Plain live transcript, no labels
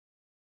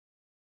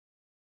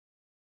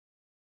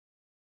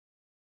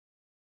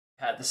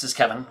This is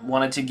Kevin.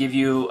 Wanted to give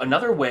you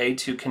another way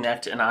to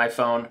connect an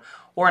iPhone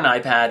or an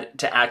iPad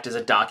to act as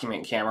a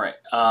document camera,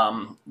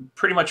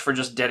 pretty much for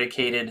just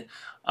dedicated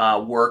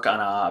work on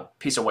a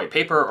piece of white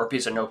paper or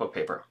piece of notebook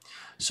paper.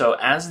 So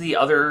as the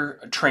other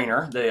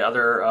trainer, the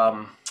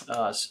other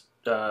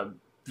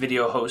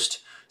video host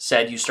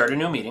said, you start a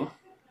new meeting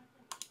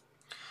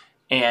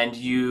and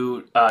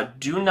you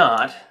do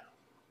not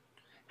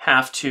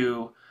have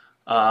to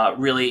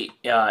really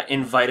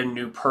invite a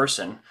new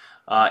person.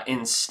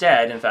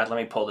 Instead, in fact, let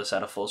me pull this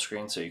out of full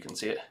screen so you can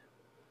see it.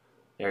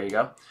 There you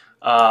go.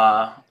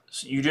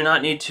 So you do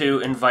not need to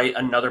invite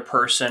another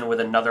person with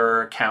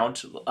another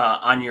account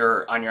on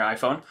your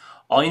iPhone.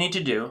 All you need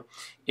to do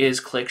is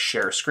click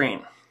Share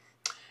Screen.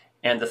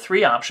 And the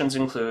three options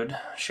include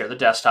Share the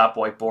Desktop,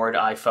 Whiteboard,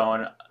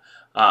 iPhone,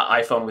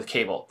 iPhone with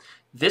Cable.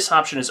 This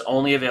option is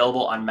only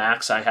available on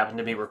Macs. I happen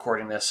to be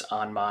recording this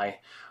on my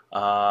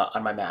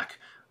Mac.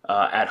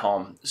 At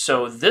home.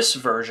 So this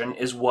version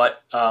is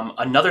what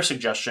another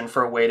suggestion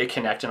for a way to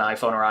connect an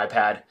iPhone or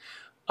iPad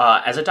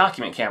as a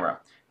document camera.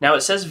 Now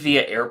it says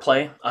via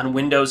AirPlay. On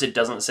Windows it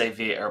doesn't say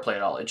via AirPlay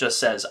at all. It just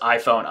says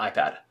iPhone,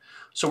 iPad.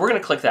 So we're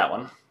going to click that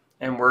one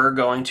and we're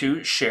going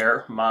to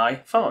share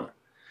my phone.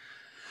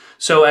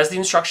 So as the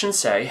instructions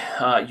say,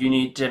 you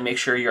need to make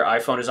sure your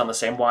iPhone is on the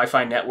same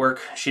Wi-Fi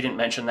network. She didn't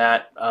mention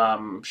that.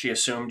 She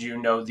assumed you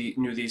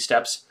knew these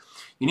steps.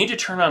 You need to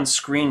turn on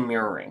screen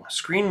mirroring.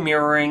 Screen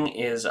mirroring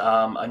is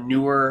a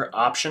newer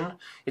option.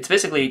 It's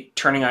basically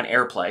turning on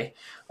AirPlay.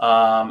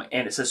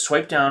 And it says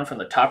swipe down from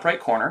the top right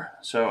corner.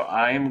 So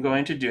I am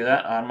going to do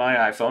that on my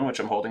iPhone,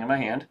 which I'm holding in my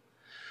hand.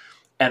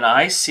 And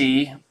I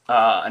see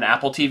an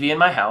Apple TV in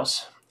my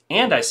house.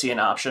 And I see an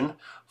option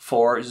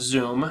for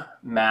Zoom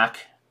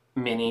Mac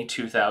Mini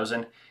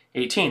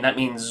 2018. That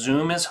means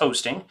Zoom is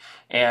hosting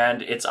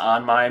and it's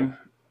on my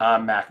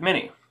Mac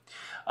Mini.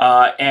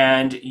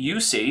 And you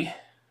see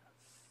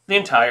the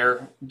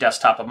entire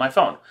desktop of my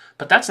phone.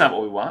 But that's not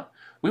what we want.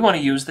 We want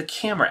to use the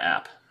camera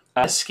app.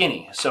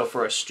 Skinny. So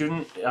for a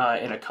student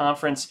in a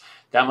conference,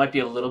 that might be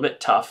a little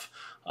bit tough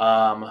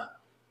and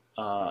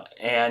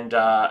kind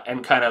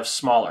of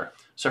smaller.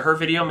 So her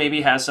video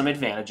maybe has some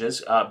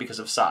advantages because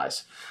of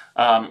size.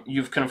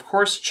 You can of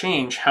course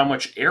change how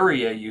much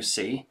area you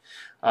see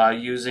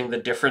using the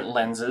different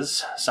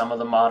lenses. Some of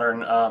the modern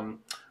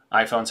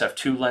iPhones have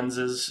 2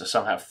 lenses,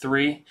 some have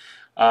 3.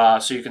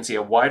 So you can see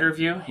a wider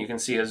view, you can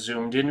see a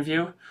zoomed in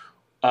view,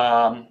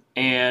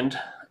 and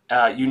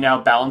you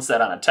now balance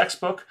that on a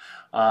textbook,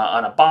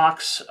 on a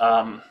box,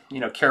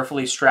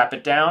 carefully strap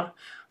it down,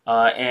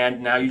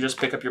 and now you just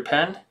pick up your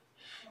pen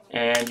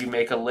and you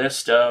make a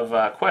list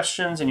of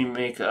questions and you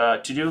make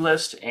a to-do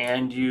list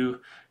and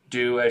you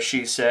do, as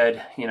she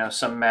said,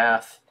 some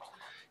math,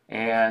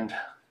 and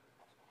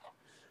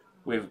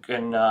we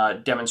can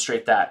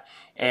demonstrate that.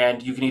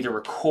 And you can either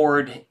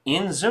record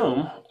in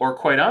Zoom or,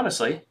 quite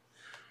honestly,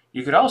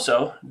 you could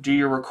also do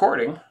your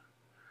recording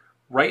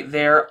right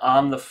there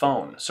on the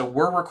phone. So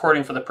we're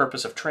recording for the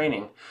purpose of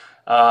training.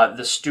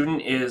 The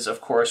student is, of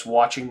course,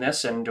 watching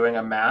this and doing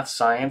a math,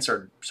 science,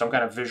 or some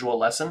kind of visual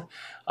lesson.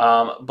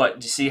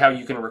 But to see how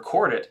you can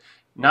record it,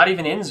 not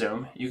even in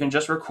Zoom, you can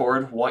just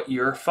record what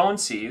your phone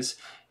sees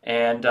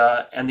and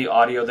the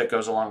audio that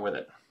goes along with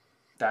it.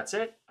 That's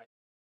it.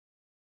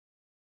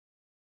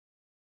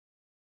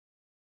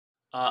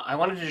 I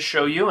wanted to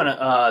show you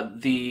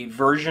the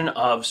version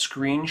of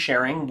screen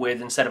sharing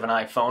with, instead of an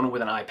iPhone,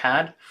 with an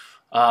iPad.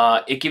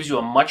 It gives you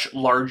a much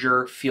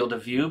larger field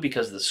of view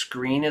because the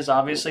screen is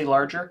obviously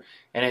larger,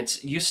 and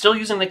you're still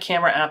using the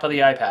camera app of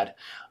the iPad.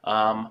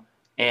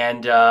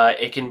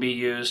 It can be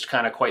used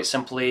kind of quite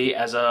simply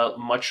as a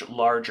much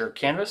larger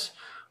canvas.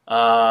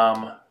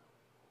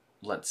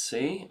 Let's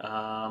see.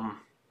 I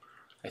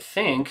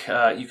think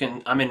you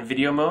can. I'm in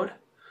video mode.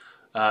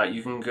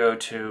 You can go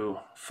to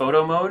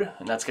photo mode,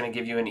 and that's going to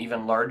give you an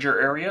even larger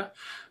area,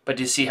 but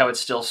you see how it's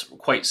still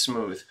quite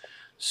smooth.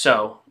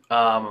 So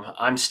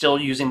I'm still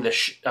using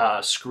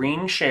the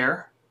screen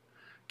share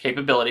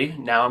capability.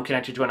 Now I'm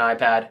connected to an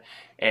iPad,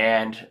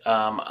 and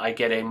I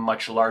get a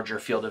much larger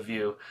field of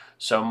view,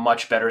 so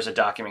much better as a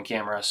document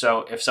camera.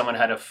 So if someone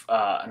had an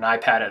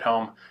iPad at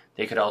home,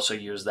 they could also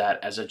use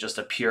that as just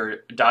a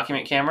pure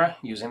document camera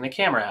using the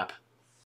camera app.